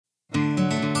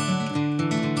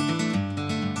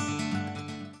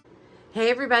Hey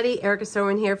everybody, Erica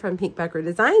Storwin here from Pink Buckaroo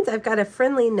Designs. I've got a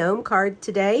friendly gnome card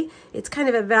today. It's kind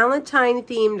of a Valentine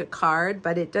themed card,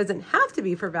 but it doesn't have to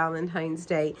be for Valentine's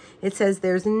Day. It says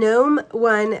there's gnome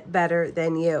one better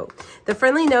than you. The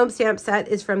friendly gnome stamp set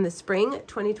is from the spring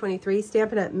 2023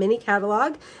 Stampin' Up! Mini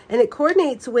catalog, and it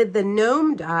coordinates with the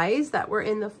gnome dies that were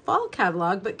in the fall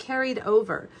catalog but carried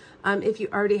over. If you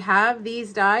already have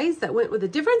these dies that went with a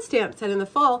different stamp set in the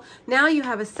fall, now you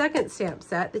have a second stamp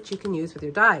set that you can use with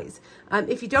your dies.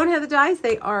 If you don't have the dies,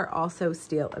 they are also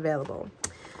still available.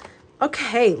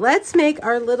 Okay, let's make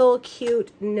our little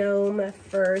cute gnome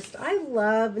first. I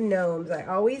love gnomes. I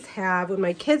always have. When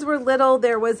my kids were little,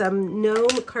 there was a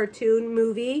gnome cartoon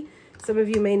movie. Some of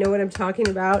you may know what I'm talking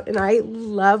about, and I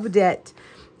loved it.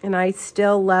 And I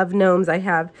still love gnomes. I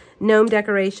have gnome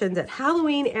decorations at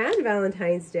Halloween and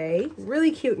Valentine's Day. Really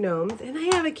cute gnomes. And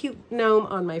I have a cute gnome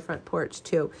on my front porch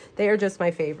too. They are just my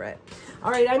favorite.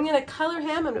 All right, I'm gonna color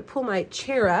him. I'm gonna pull my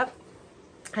chair up.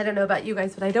 I don't know about you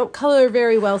guys, but I don't color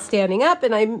very well standing up,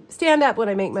 and I stand up when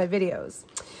I make my videos.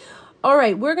 All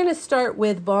right, we're gonna start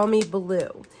with Balmy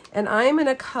Blue. And I'm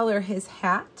gonna color his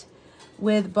hat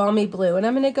with Balmy Blue. And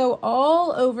I'm gonna go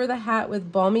all over the hat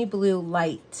with Balmy Blue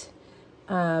Light.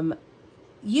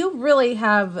 You really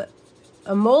have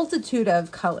a multitude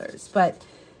of colors, but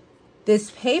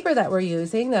this paper that we're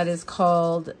using that is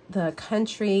called the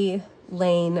Country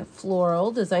Lane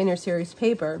Floral Designer Series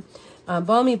paper,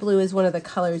 Balmy Blue is one of the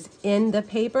colors in the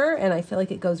paper, and I feel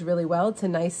like it goes really well. It's a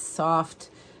nice soft,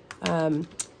 you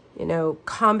know,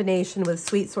 combination with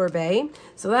Sweet Sorbet.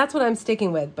 So that's what I'm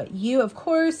sticking with, but you, of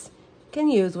course, can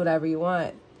use whatever you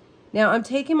want. Now I'm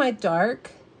taking my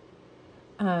dark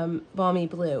Balmy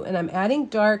Blue, and I'm adding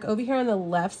dark over here on the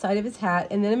left side of his hat,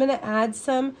 and then I'm going to add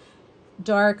some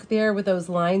dark there where those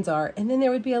lines are, and then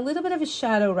there would be a little bit of a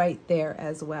shadow right there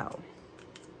as well.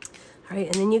 All right,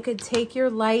 and then you could take your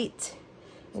light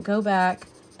and go back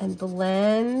and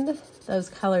blend those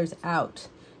colors out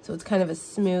so it's kind of a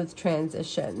smooth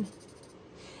transition.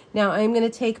 Now I'm going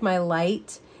to take my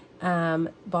light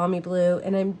Balmy Blue,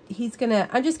 and I'm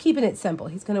just keeping it simple.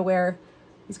 He's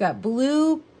got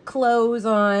blue clothes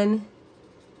on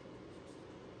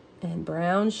and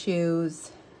brown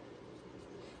shoes.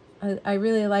 I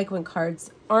really like when cards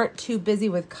aren't too busy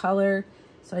with color,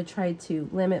 so I try to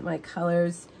limit my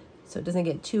colors so it doesn't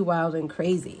get too wild and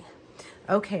crazy.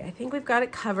 Okay, I think we've got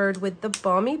it covered with the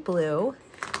Balmy Blue.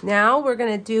 Now we're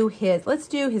gonna do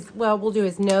we'll do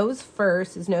his nose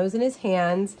first, his nose and his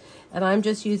hands, and I'm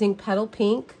just using Petal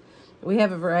Pink. We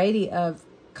have a variety of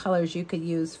colors you could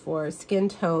use for skin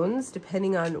tones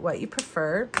depending on what you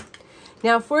prefer.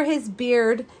 Now for his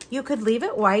beard, you could leave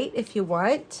it white if you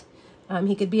want.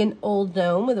 He could be an old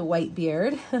gnome with a white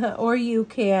beard, or you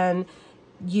can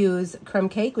use crumb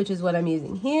cake, which is what I'm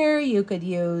using here. You could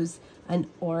use an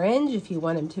orange if you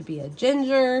want him to be a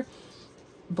ginger.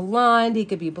 Blonde, he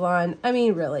could be blonde. I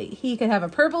mean, really, he could have a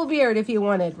purple beard if you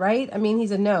wanted, right? I mean,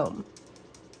 he's a gnome.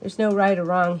 There's no right or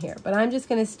wrong here, but I'm just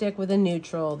gonna stick with a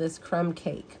neutral, this crumb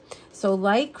cake. So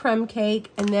light crumb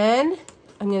cake, and then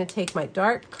I'm gonna take my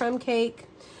dark crumb cake,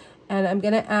 and I'm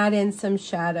gonna add in some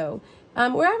shadow.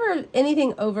 Wherever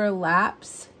anything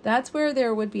overlaps, that's where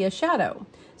there would be a shadow.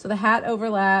 So the hat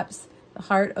overlaps, the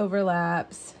heart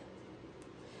overlaps,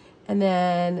 and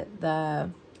then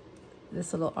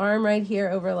this little arm right here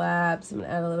overlaps. I'm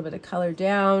gonna add a little bit of color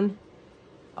down.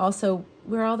 Also,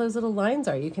 where all those little lines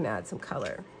are, you can add some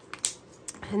color.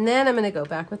 And then I'm gonna go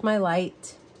back with my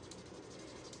light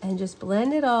and just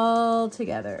blend it all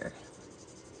together.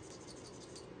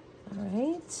 All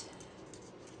right.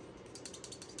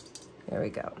 There we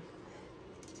go.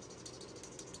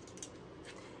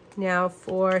 Now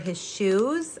for his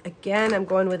shoes, again, I'm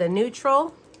going with a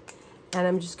neutral, and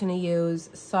I'm just gonna use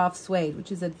soft suede,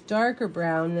 which is a darker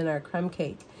brown than our crumb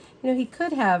cake. You know, he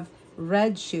could have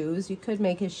red shoes. You could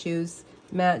make his shoes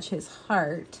match his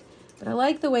heart, but I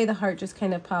like the way the heart just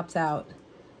kind of pops out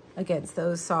against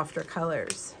those softer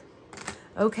colors.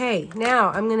 Okay, now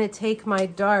I'm gonna take my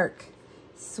dark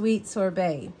Sweet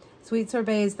Sorbet. Sweet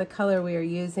Sorbet is the color we are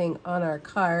using on our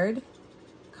cardstock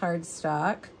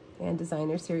and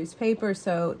designer series paper,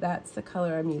 so that's the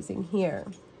color I'm using here.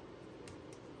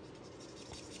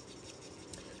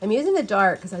 I'm using the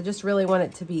dark because I just really want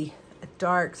it to be a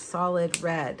dark, solid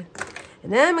red.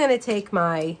 And then I'm going to take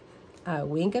my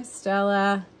Wink of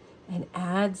Stella and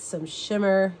add some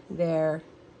shimmer there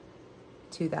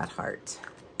to that heart.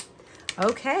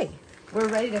 Okay, we're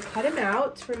ready to cut him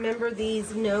out. Remember,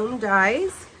 these gnome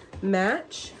dies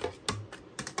match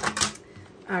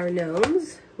our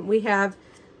gnomes. We have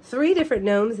 3 different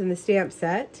gnomes in the stamp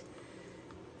set,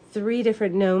 3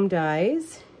 different gnome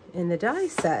dies in the die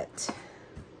set.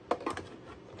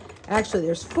 Actually,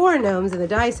 there's 4 gnomes in the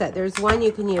die set. There's one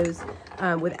you can use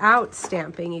without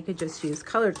stamping. You could just use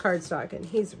colored cardstock, and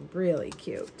he's really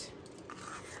cute.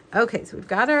 Okay, so we've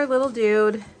got our little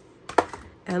dude,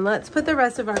 and let's put the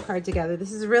rest of our card together.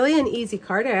 This is really an easy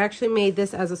card. I actually made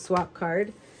this as a swap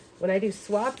card. When I do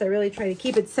swaps, I really try to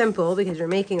keep it simple because you're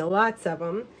making lots of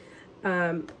them.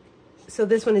 So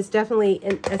this one is definitely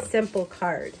a simple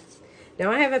card.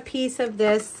 Now I have a piece of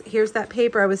this. Here's that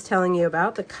paper I was telling you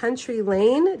about, the Country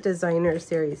Lane Designer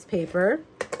Series paper.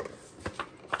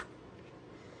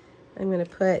 I'm going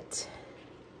to put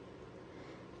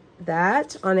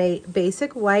that on a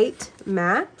basic white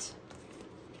mat.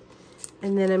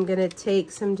 And then I'm going to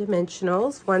take some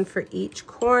dimensionals, one for each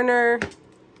corner.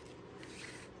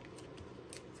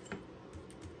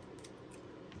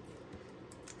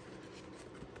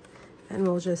 And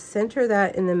we'll just center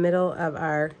that in the middle of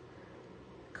our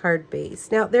card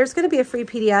base. Now, there's going to be a free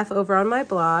PDF over on my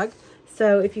blog.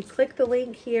 So if you click the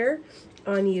link here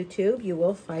on YouTube, you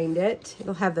will find it.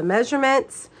 It'll have the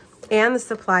measurements and the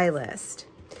supply list.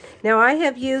 Now, I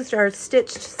have used our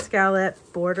stitched scallop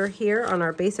border here on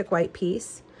our basic white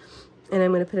piece. And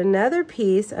I'm going to put another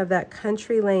piece of that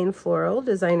Country Lane Floral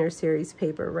Designer Series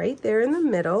paper right there in the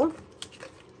middle.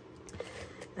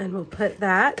 And we'll put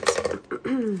that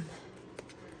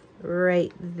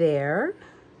right there.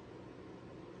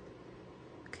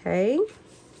 Okay.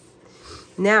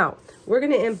 Now, we're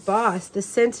going to emboss the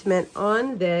sentiment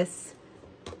on this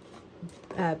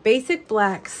basic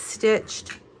black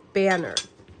stitched banner.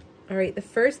 All right, the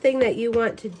first thing that you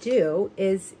want to do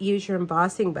is use your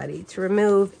embossing buddy to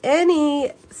remove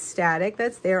any static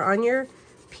that's there on your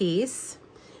piece.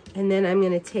 And then I'm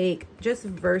going to take just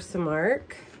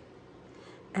Versamark,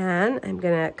 and I'm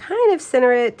going to kind of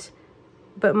center it,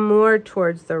 but more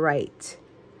towards the right.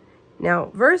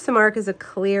 Now, Versamark is a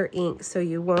clear ink, so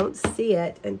you won't see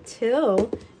it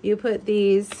until you put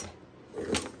this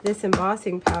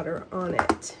embossing powder on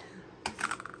it.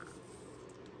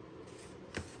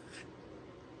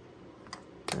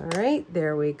 All right,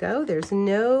 there we go. There's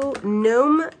no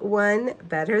gnome one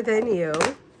better than you.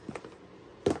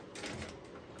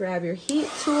 Grab your heat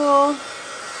tool.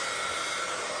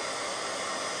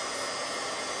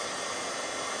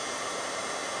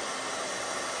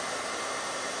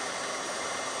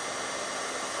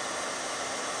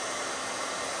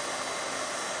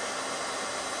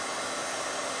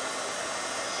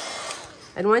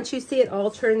 And once you see it all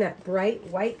turn that bright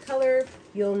white color,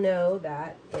 you'll know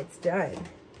that it's done.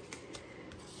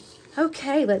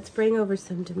 Okay, let's bring over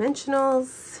some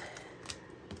dimensionals.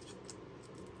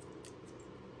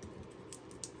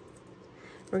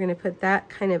 We're going to put that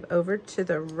kind of over to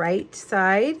the right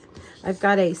side. I've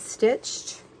got a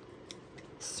stitched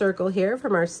circle here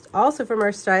also from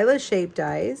our stylish shape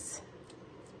dies.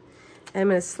 I'm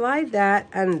going to slide that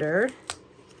under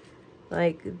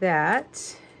like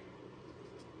that.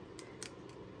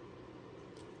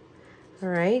 All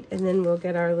right, and then we'll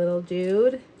get our little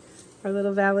dude, our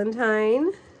little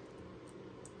Valentine.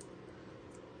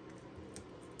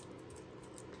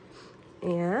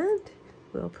 And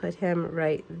we'll put him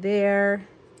right there.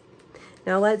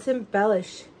 Now let's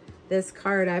embellish this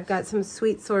card. I've got some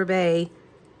Sweet Sorbet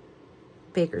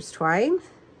Baker's Twine.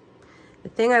 The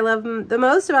thing I love the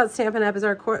most about Stampin' Up! Is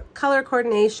our color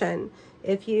coordination.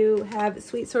 If you have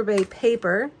Sweet Sorbet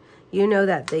paper, you know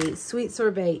that the Sweet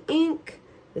Sorbet ink,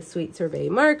 the Sweet Sorbet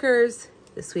markers,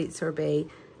 the Sweet Sorbet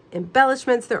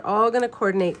embellishments, they're all going to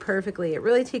coordinate perfectly. It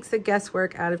really takes the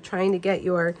guesswork out of trying to get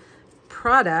your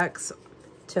products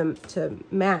to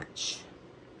match.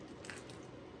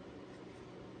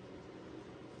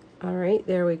 All right,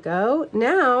 there we go.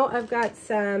 Now I've got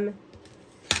some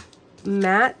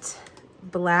matte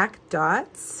black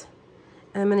dots.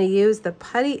 I'm going to use the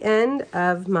putty end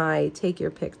of my Take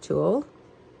Your Pick tool,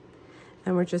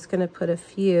 and we're just going to put a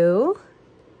few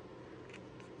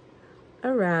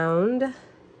around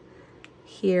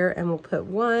here, and we'll put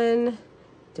one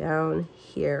down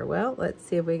here. Well, let's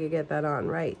see if we could get that on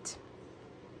right.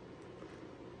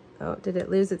 Oh, did it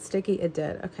lose its sticky? It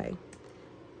did. Okay,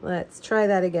 let's try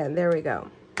that again. There we go.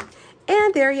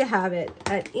 And there you have it,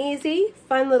 an easy,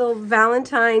 fun little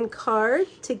Valentine card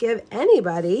to give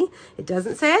anybody. It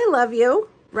doesn't say I love you,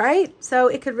 right? So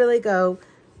it could really go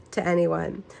to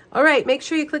anyone. All right, make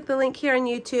sure you click the link here on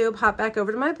YouTube, hop back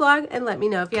over to my blog, and let me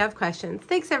know if you have questions.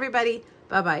 Thanks, everybody.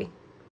 Bye-bye.